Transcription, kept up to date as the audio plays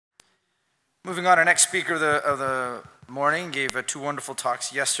Moving on, our next speaker of the morning gave two wonderful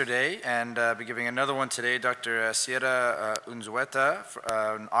talks yesterday and be giving another one today, Dr. Sierra Unzeta,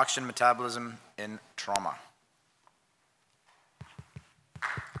 on oxygen metabolism in trauma.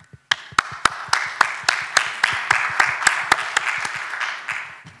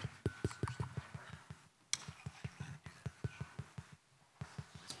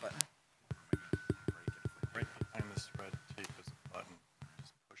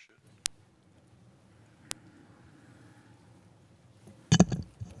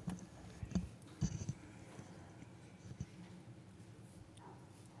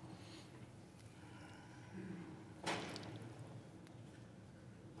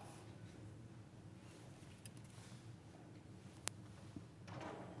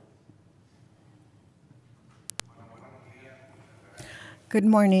 Good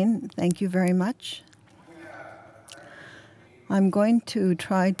morning. Thank you very much. I'm going to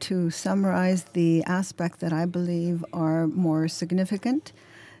try to summarize the aspects that I believe are more significant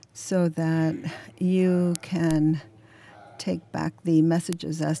so that you can take back the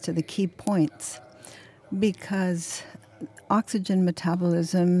messages as to the key points, because oxygen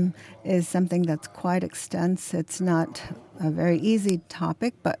metabolism is something that's quite extensive. It's not a very easy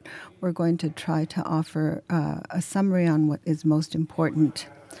topic, but we're going to try to offer a summary on what is most important.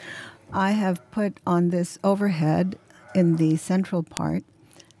 I have put on this overhead in the central part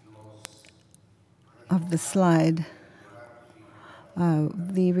of the slide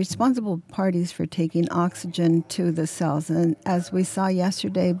the responsible parties for taking oxygen to the cells. And as we saw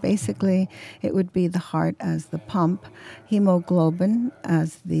yesterday, basically it would be the heart as the pump, hemoglobin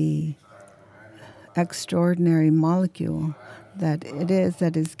as the extraordinary molecule that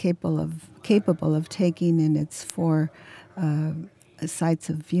is capable of taking in its four sites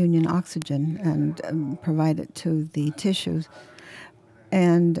of union oxygen and provide it to the tissues.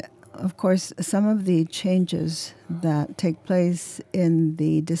 And of course, some of the changes that take place in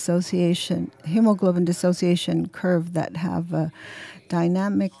the hemoglobin dissociation curve that have a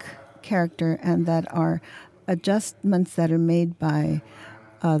dynamic character and that are adjustments that are made by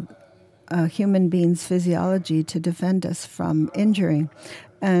a human being's physiology to defend us from injury.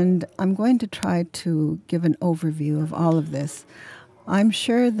 And I'm going to try to give an overview of all of this. I'm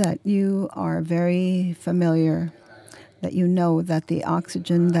sure that you are very familiar, that you know that the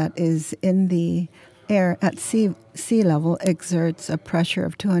oxygen that is in the air at sea level exerts a pressure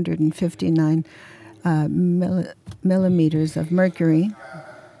of 259 millimeters of mercury,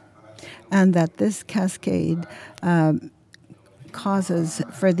 and that this cascade causes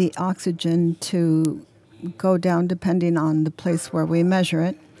for the oxygen to go down depending on the place where we measure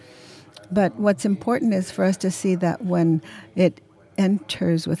it. But what's important is for us to see that when it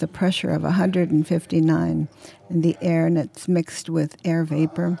enters with a pressure of 159 in the air and it's mixed with air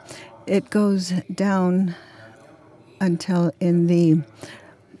vapor, it goes down until in the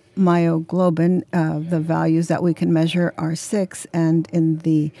myoglobin, the values that we can measure are 6, and in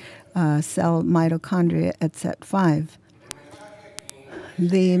the cell mitochondria, it's at 5.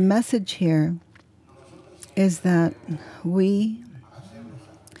 The message here is that we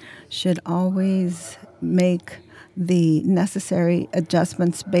should always make the necessary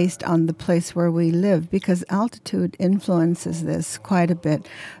adjustments based on the place where we live, because altitude influences this quite a bit.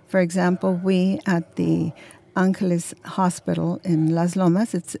 For example, we at the Angeles Hospital in Las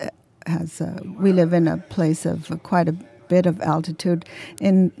Lomas, we live in a place of quite a bit of altitude.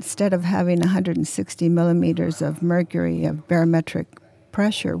 Instead of having 160 millimeters of mercury of barometric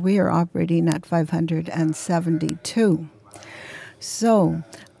pressure, we are operating at 572. So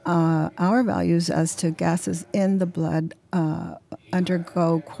our values as to gases in the blood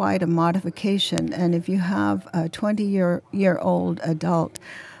undergo quite a modification. And if you have a 20-year-old adult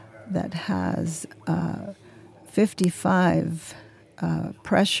that has 55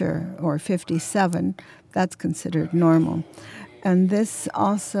 pressure or 57, that's considered normal. And this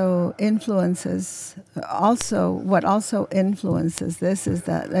also influences, what also influences this is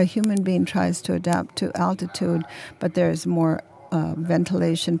that a human being tries to adapt to altitude, but there's more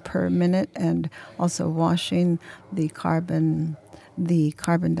ventilation per minute, and also washing the carbon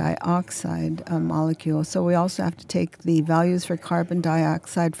dioxide molecule. So we also have to take the values for carbon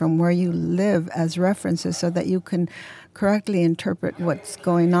dioxide from where you live as references so that you can correctly interpret what's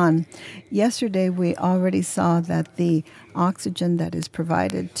going on. Yesterday, we already saw that the oxygen that is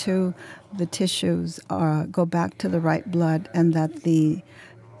provided to the tissues go back to the right blood, and that the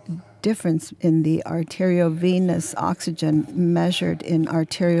difference in the arteriovenous oxygen measured in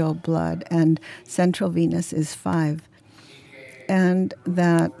arterial blood and central venous is 5. And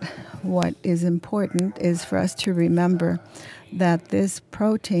that what is important is for us to remember that this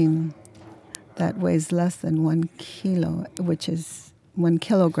protein that weighs less than 1 kilo, which is 1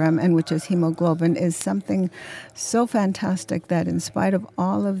 kilogram, and which is hemoglobin, is something so fantastic that in spite of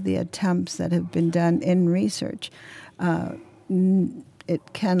all of the attempts that have been done in research,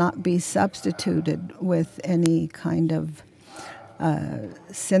 it cannot be substituted with any kind of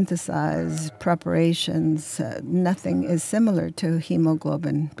synthesized preparations. Nothing is similar to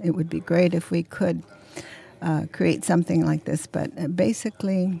hemoglobin. It would be great if we could create something like this, but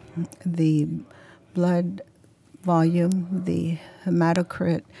basically the blood volume, the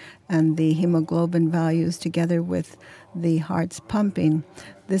hematocrit, and the hemoglobin values together with the heart's pumping,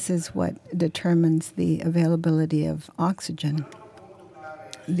 this is what determines the availability of oxygen.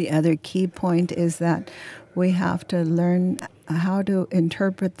 The other key point is that we have to learn how to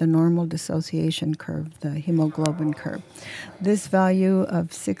interpret the normal dissociation curve, the hemoglobin curve. This value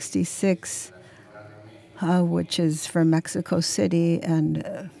of 66, which is for Mexico City,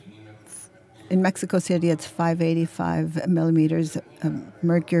 and in Mexico City it's 585 millimeters of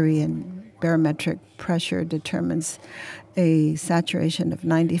mercury, and barometric pressure determines a saturation of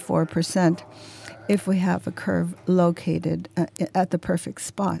 94% if we have a curve located at the perfect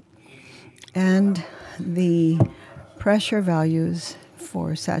spot. And the pressure values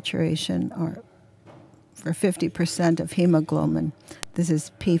for saturation are for 50% of hemoglobin. This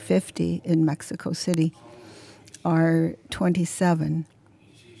is P50 in Mexico City, are 27.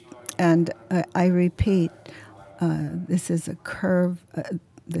 And I repeat, this is a curve.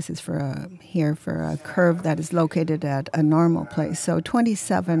 This is for a curve that is located at a normal place. So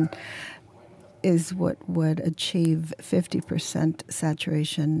 27 is what would achieve 50%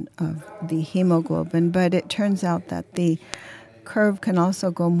 saturation of the hemoglobin. But it turns out that the curve can also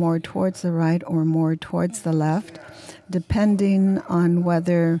go more towards the right or more towards the left, depending on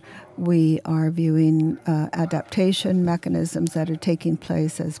whether we are viewing adaptation mechanisms that are taking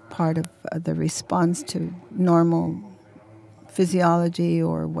place as part of the response to normal physiology,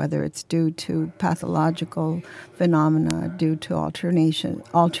 or whether it's due to pathological phenomena due to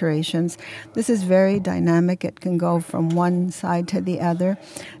alterations. This is very dynamic. It can go from one side to the other.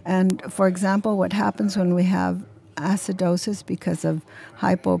 And for example, what happens when we have acidosis because of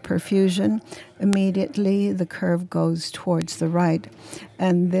hypoperfusion, immediately the curve goes towards the right.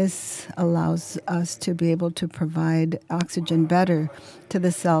 And this allows us to be able to provide oxygen better to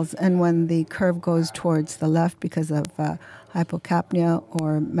the cells. And when the curve goes towards the left because of hypocapnia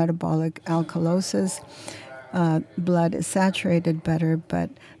or metabolic alkalosis, blood is saturated better,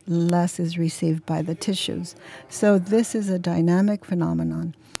 but less is received by the tissues. So this is a dynamic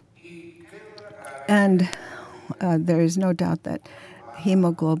phenomenon. And there is no doubt that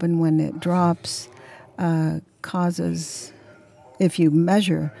hemoglobin, when it drops, causes, if you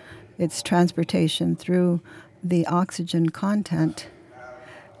measure its transportation through the oxygen content,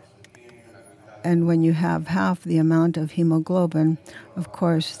 and when you have half the amount of hemoglobin, of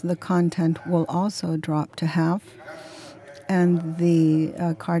course, the content will also drop to half, and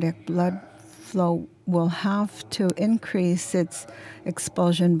the cardiac blood flow will have to increase its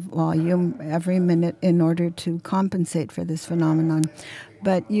expulsion volume every minute in order to compensate for this phenomenon.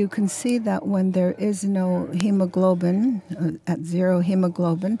 But you can see that when there is no hemoglobin, at zero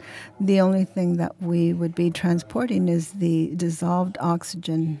hemoglobin, the only thing that we would be transporting is the dissolved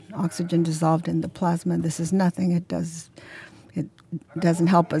oxygen dissolved in the plasma. This is nothing. It doesn't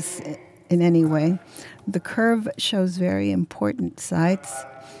help us in any way. The curve shows very important sites.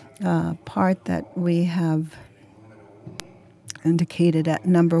 Part that we have indicated at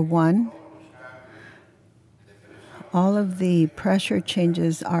number 1. All of the pressure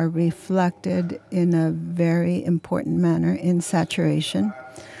changes are reflected in a very important manner in saturation.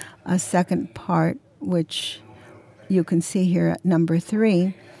 A second part, which you can see here at number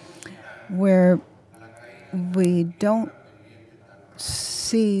 3, where we don't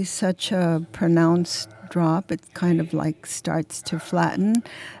see such a pronounced drop. It kind of like starts to flatten,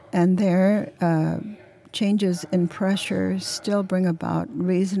 and there changes in pressure still bring about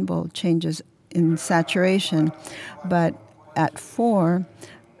reasonable changes in saturation. But at 4,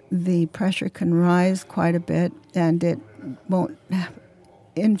 the pressure can rise quite a bit, and it won't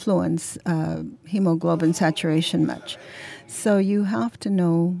influence hemoglobin saturation much. So you have to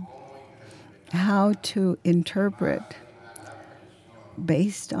know how to interpret,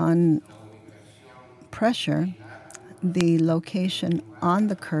 based on pressure, the location on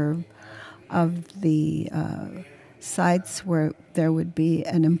the curve of the sites where there would be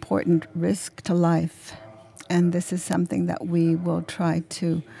an important risk to life. And this is something that we will try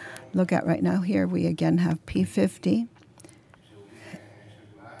to look at right now. Here we again have P50,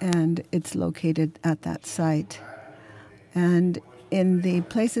 and it's located at that site. And in the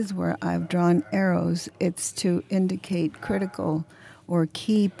places where I've drawn arrows, it's to indicate critical or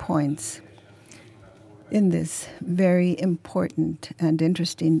key points in this very important and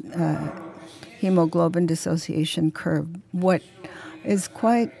interesting hemoglobin dissociation curve. What is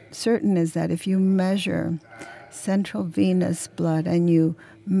quite certain is that if you measure central venous blood and you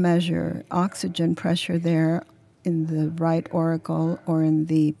measure oxygen pressure there in the right auricle or in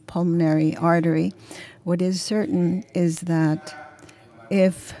the pulmonary artery, what is certain is that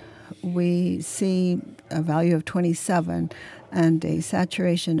if we see a value of 27 and a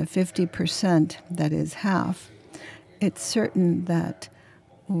saturation of 50%, that is half, it's certain that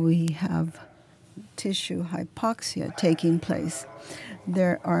we have tissue hypoxia taking place.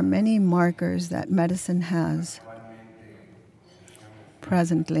 There are many markers that medicine has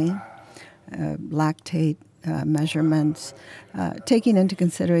presently, lactate measurements, taking into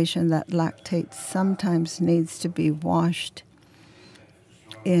consideration that lactate sometimes needs to be washed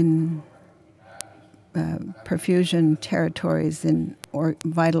in perfusion territories in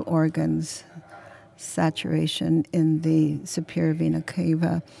vital organs, saturation in the superior vena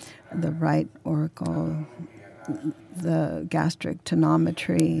cava, the right auricle, the gastric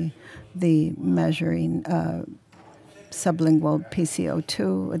tonometry, the measuring sublingual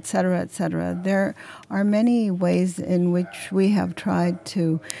PCO2, et cetera, et cetera. There are many ways in which we have tried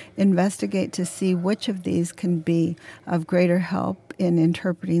to investigate to see which of these can be of greater help in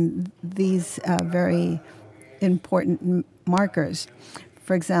interpreting these very important markers.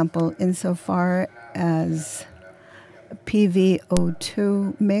 For example, insofar as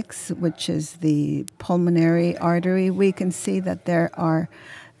PVO2 mix, which is the pulmonary artery, we can see that there are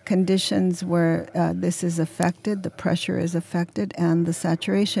conditions where this is affected, the pressure is affected, and the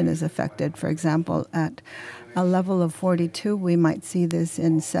saturation is affected. For example, at a level of 42, we might see this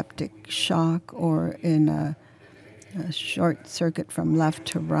in septic shock or in a short circuit from left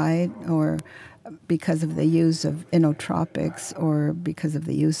to right, or because of the use of inotropics or because of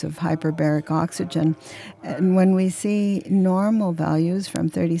the use of hyperbaric oxygen. And when we see normal values from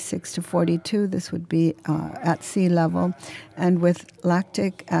 36 to 42, this would be at sea level. And with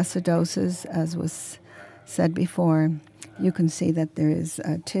lactic acidosis, as was said before, you can see that there is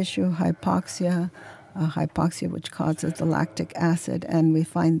a tissue hypoxia, which causes the lactic acid, and we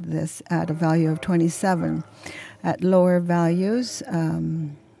find this at a value of 27. At lower values,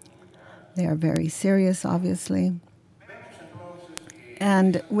 they are very serious, obviously.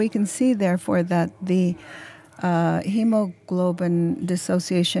 And we can see, therefore, that the hemoglobin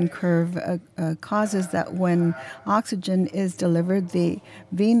dissociation curve causes that when oxygen is delivered, the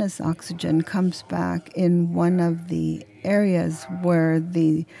venous oxygen comes back in one of the areas where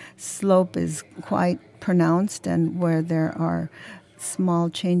the slope is quite pronounced and where there are small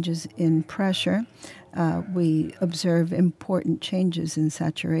changes in pressure. We observe important changes in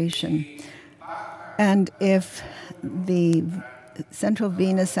saturation. And if the central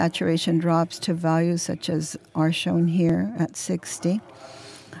venous saturation drops to values such as are shown here at 60,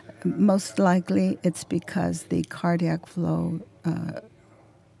 most likely it's because the cardiac flow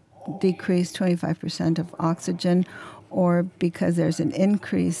decreased 25% of oxygen, or because there's an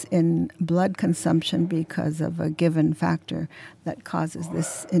increase in blood consumption because of a given factor that causes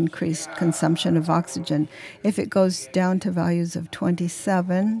this increased consumption of oxygen. If it goes down to values of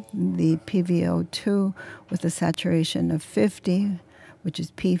 27, the PVO2 with a saturation of 50, which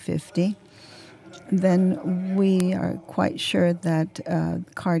is P50, then we are quite sure that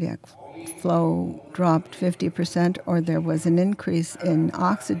cardiac flow dropped 50%, or there was an increase in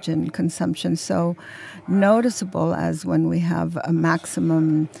oxygen consumption so noticeable as when we have a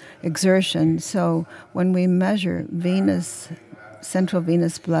maximum exertion. So when we measure central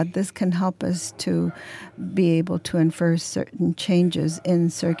venous blood, this can help us to be able to infer certain changes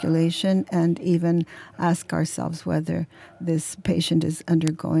in circulation and even ask ourselves whether this patient is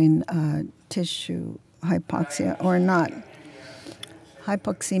undergoing tissue hypoxia or not.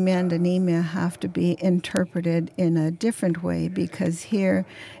 Hypoxemia and anemia have to be interpreted in a different way, because here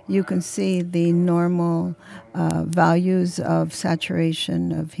you can see the normal values of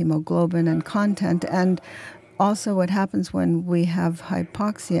saturation of hemoglobin and content, and also what happens when we have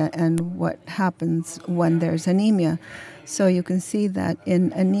hypoxia and what happens when there's anemia. So you can see that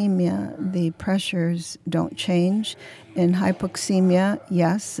in anemia, the pressures don't change. In hypoxemia,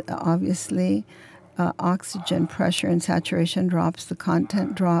 yes, obviously, oxygen pressure and saturation drops, the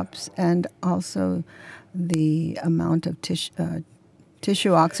content drops, and also the amount of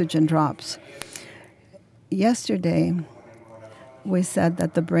tissue oxygen drops. Yesterday, we said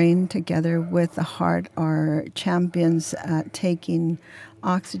that the brain together with the heart are champions at taking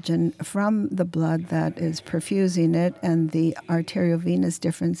oxygen from the blood that is perfusing it, and the arteriovenous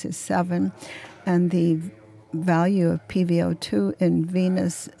difference is 7, and the value of PVO2 in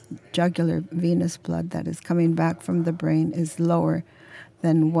venous, jugular venous blood that is coming back from the brain is lower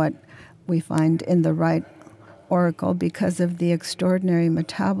than what we find in the right auricle because of the extraordinary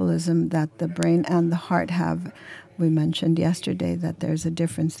metabolism that the brain and the heart have. We mentioned yesterday that there's a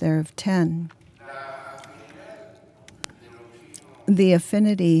difference there of 10. The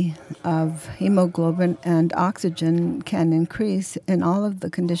affinity of hemoglobin and oxygen can increase in all of the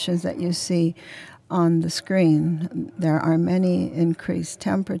conditions that you see on the screen. There are many: increased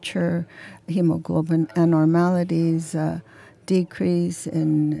temperature, hemoglobin abnormalities, decrease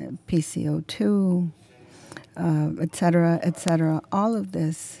in PCO2, etc., etc. All of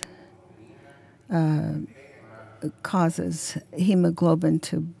this causes hemoglobin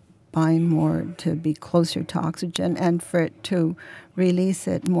to bind more, to be closer to oxygen, and for it to release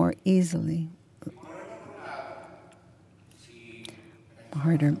it more easily.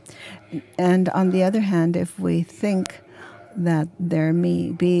 Harder. And on the other hand, if we think that there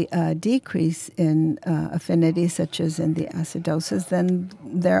may be a decrease in affinity, such as in the acidosis, then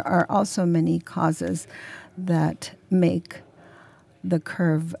there are also many causes that make the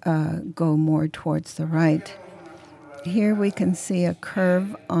curve go more towards the right. Here we can see a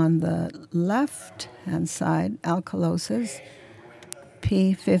curve on the left-hand side, alkalosis,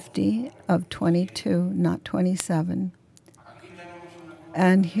 P50 of 22, not 27.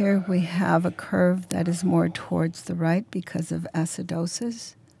 And here we have a curve that is more towards the right because of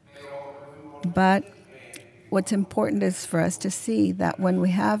acidosis. But what's important is for us to see that when we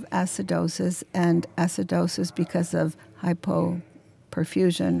have acidosis, and acidosis because of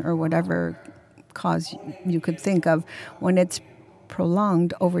hypoperfusion or whatever cause you could think of, when it's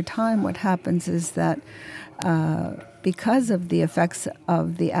prolonged over time, what happens is that because of the effects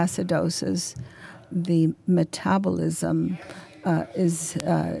of the acidosis, the metabolism is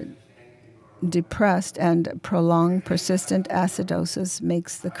depressed, and prolonged persistent acidosis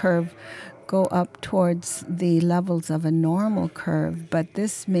makes the curve go up towards the levels of a normal curve. But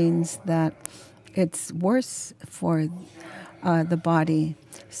this means that it's worse for the body.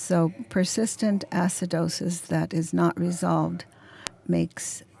 So persistent acidosis that is not resolved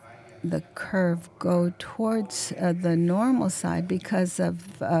makes the curve go towards the normal side because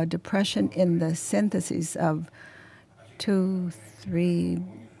of depression in the synthesis of 2,3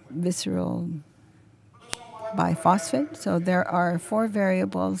 visceral biphosphate. So there are 4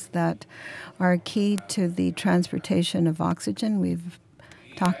 variables that are key to the transportation of oxygen. We've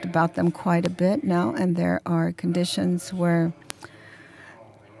talked about them quite a bit now, and there are conditions where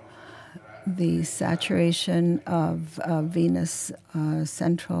the saturation of venous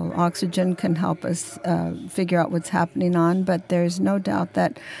central oxygen can help us figure out what's happening on, but there's no doubt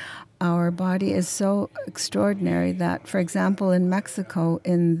that our body is so extraordinary that, for example, in Mexico,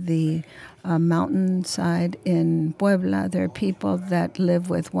 in the mountainside in Puebla, there are people that live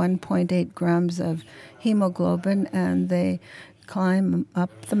with 1.8 grams of hemoglobin, and they climb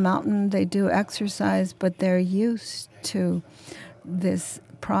up the mountain, they do exercise, but they're used to this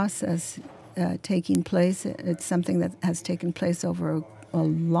process taking place. It's something that has taken place over a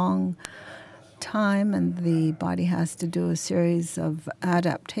long time, and the body has to do a series of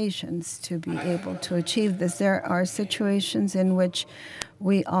adaptations to be able to achieve this. There are situations in which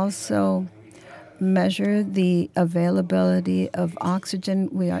we also measure the availability of oxygen.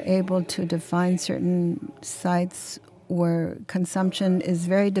 We are able to define certain sites where consumption is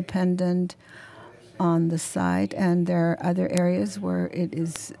very dependent on the site, and there are other areas where it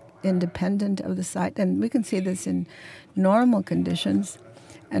is independent of the site. And we can see this in normal conditions.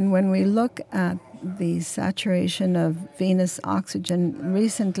 And when we look at the saturation of venous oxygen,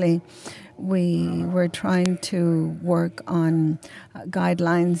 recently we were trying to work on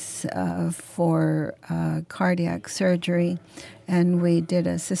guidelines for cardiac surgery, and we did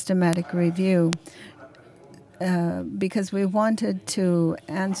a systematic review because we wanted to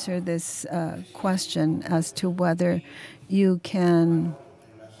answer this question as to whether you can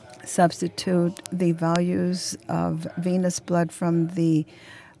substitute the values of venous blood from the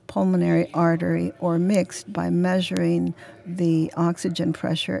pulmonary artery or mixed by measuring the oxygen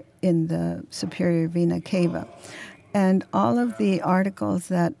pressure in the superior vena cava. And all of the articles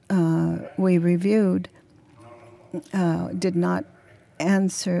that we reviewed did not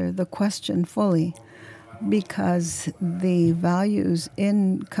answer the question fully, because the values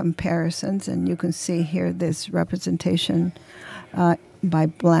in comparisons, and you can see here this representation by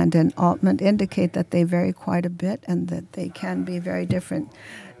Bland and Altman indicate that they vary quite a bit and that they can be very different.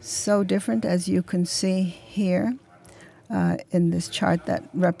 So different, as you can see here in this chart that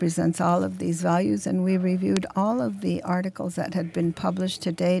represents all of these values. And we reviewed all of the articles that had been published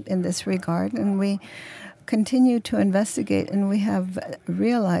to date in this regard, and we continue to investigate, and we have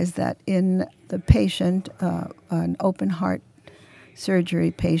realized that in the patient, an open heart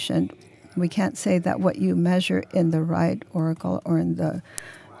surgery patient, we can't say that what you measure in the right auricle or in the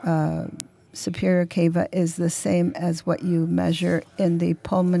superior cava is the same as what you measure in the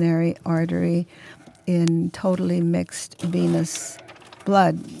pulmonary artery in totally mixed venous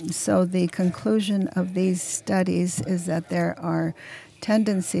blood. So the conclusion of these studies is that there are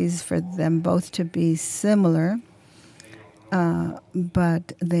tendencies for them both to be similar,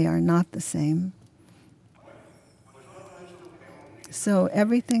 but they are not the same. So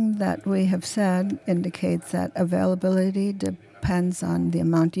everything that we have said indicates that availability depends on the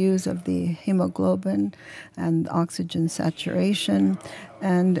amount used of the hemoglobin and oxygen saturation,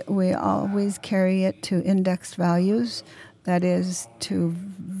 and we always carry it to indexed values, that is, to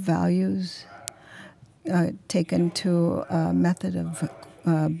values taken to a method of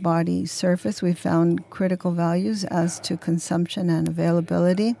body surface. We found critical values as to consumption and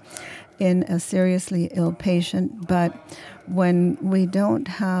availability in a seriously ill patient, but when we don't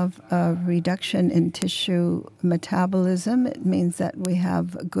have a reduction in tissue metabolism, it means that we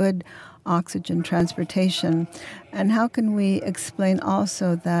have good oxygen transportation. And how can we explain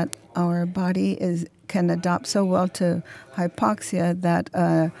also that our body can adapt so well to hypoxia that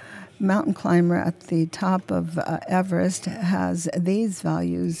a mountain climber at the top of Everest has these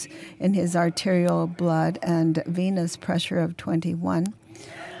values in his arterial blood and venous pressure of 21?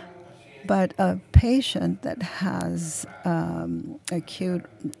 But a patient that has acute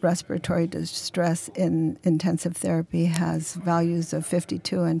respiratory distress in intensive therapy has values of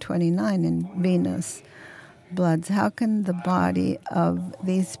 52 and 29 in venous bloods. How can the body of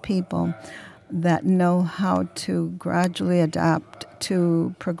these people that know how to gradually adapt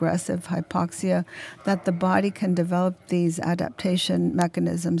to progressive hypoxia, that the body can develop these adaptation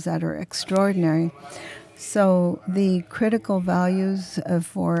mechanisms that are extraordinary? So the critical values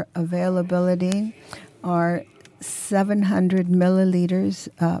for availability are 700 milliliters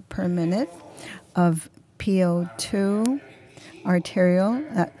per minute of PO2 arterial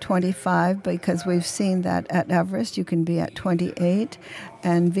at 25, because we've seen that at Everest you can be at 28,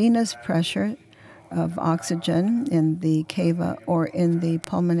 and venous pressure of oxygen in the cava or in the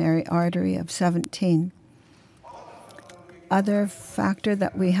pulmonary artery of 17. Other factor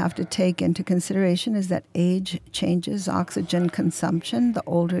that we have to take into consideration is that age changes oxygen consumption. The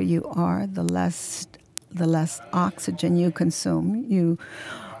older you are, the less oxygen you consume. You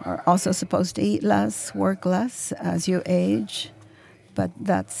are also supposed to eat less, work less as you age, but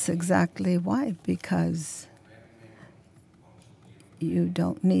that's exactly why, because you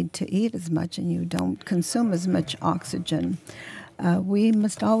don't need to eat as much and you don't consume as much oxygen. We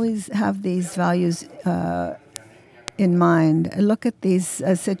must always have these values in mind. Look at these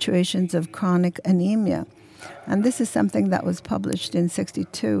situations of chronic anemia. And this is something that was published in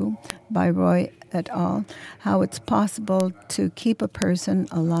 '62 by Roy et al., how it's possible to keep a person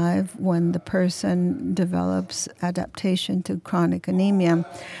alive when the person develops adaptation to chronic anemia,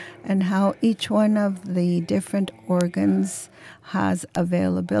 and how each one of the different organs has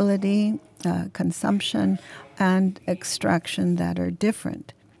availability, consumption, and extraction that are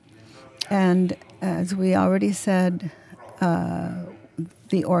different. And as we already said,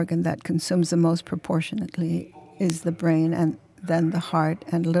 the organ that consumes the most proportionately is the brain, and then the heart,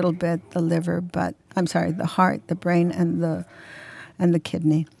 and a little bit the liver, the heart, the brain, and the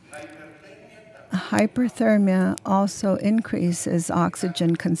kidney. Hyperthermia also increases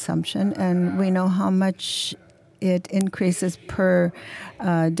oxygen consumption, and we know how much it increases per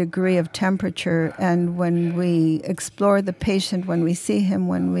degree of temperature. And when we explore the patient, when we see him,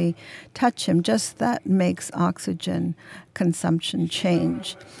 when we touch him, just that makes oxygen consumption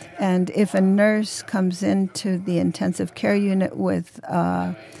change. And if a nurse comes into the intensive care unit with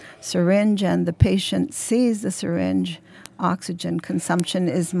a syringe and the patient sees the syringe, oxygen consumption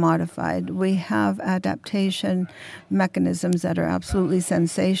is modified. We have adaptation mechanisms that are absolutely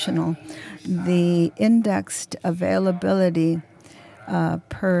sensational. The indexed availability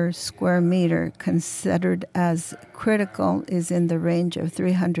per square meter considered as critical is in the range of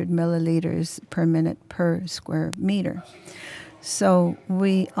 300 milliliters per minute per square meter. So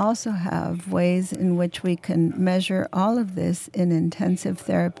we also have ways in which we can measure all of this in intensive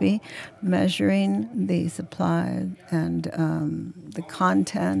therapy, measuring the supply and the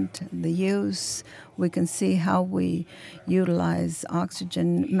content, the use. We can see how we utilize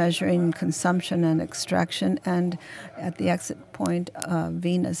oxygen, measuring consumption and extraction, and at the exit point,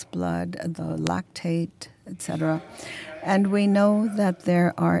 venous blood, the lactate, etc. And we know that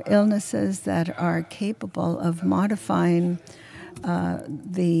there are illnesses that are capable of modifying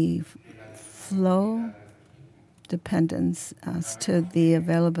the flow dependence as to the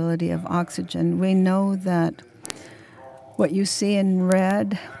availability of oxygen. We know that what you see in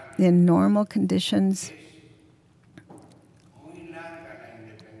red in normal conditions,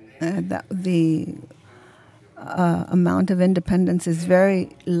 that the amount of independence is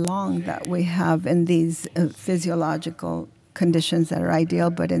very long that we have in these physiological conditions that are ideal,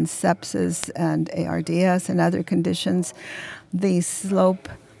 but in sepsis and ARDS and other conditions, the slope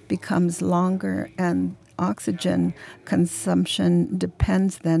becomes longer and oxygen consumption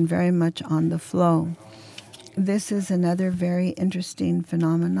depends then very much on the flow. This is another very interesting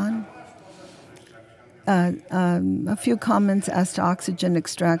phenomenon. A few comments as to oxygen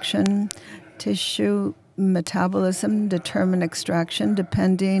extraction. Tissue metabolism determine extraction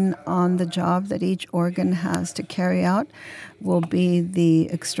depending on the job that each organ has to carry out will be the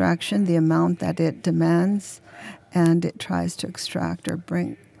extraction, the amount that it demands, and it tries to extract or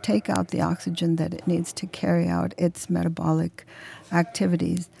take out the oxygen that it needs to carry out its metabolic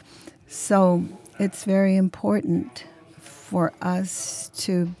activities. So it's very important for us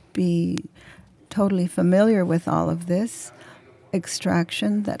to be totally familiar with all of this.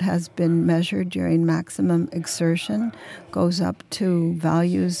 Extraction that has been measured during maximum exertion goes up to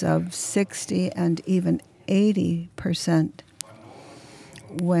values of 60 and even 80%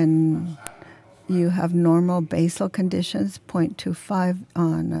 when you have normal basal conditions, 0.25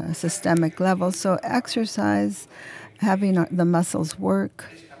 on a systemic level. So exercise, having the muscles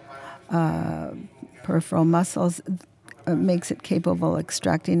work, peripheral muscles, makes it capable of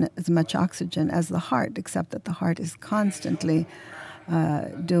extracting as much oxygen as the heart, except that the heart is constantly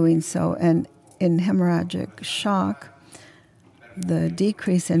doing so. And in hemorrhagic shock, the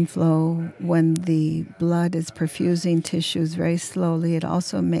decrease in flow when the blood is perfusing tissues very slowly, it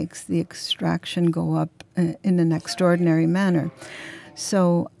also makes the extraction go up in an extraordinary manner.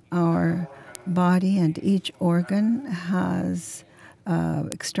 So our body and each organ has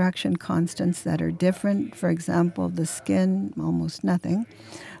extraction constants that are different. For example, the skin, almost nothing.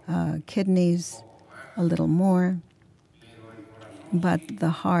 Kidneys, a little more. But the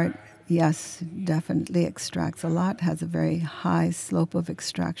heart, yes, definitely extracts a lot, has a very high slope of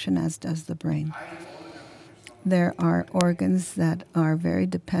extraction, as does the brain. There are organs that are very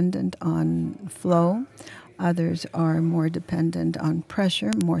dependent on flow. Others are more dependent on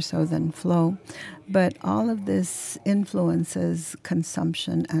pressure, more so than flow. But all of this influences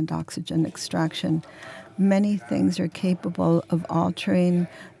consumption and oxygen extraction. Many things are capable of altering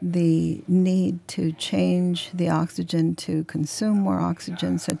the need to change the oxygen to consume more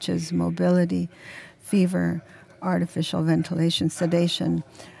oxygen, such as mobility, fever, artificial ventilation, sedation,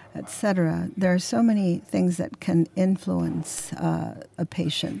 etc. There are so many things that can influence a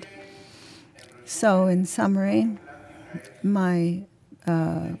patient. So in summary, my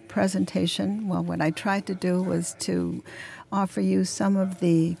presentation, well, what I tried to do was to offer you some of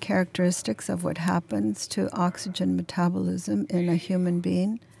the characteristics of what happens to oxygen metabolism in a human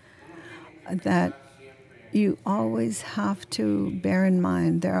being, that you always have to bear in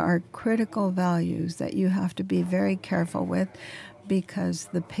mind there are critical values that you have to be very careful with, because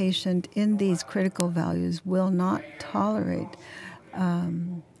the patient in these critical values will not tolerate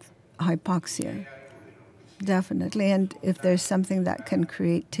hypoxia. Definitely. And if there's something that can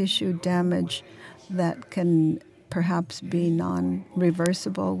create tissue damage that can perhaps be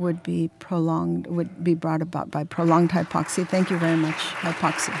non-reversible, would be brought about by prolonged hypoxia. Thank you very much.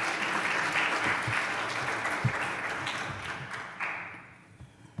 Hypoxia.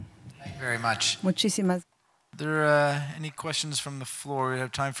 Thank you very much. Muchísimas. Are there any questions from the floor? We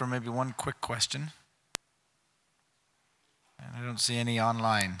have time for maybe one quick question. And I don't see any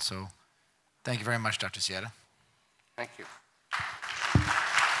online, so thank you very much, Dr. Sierra. Thank you.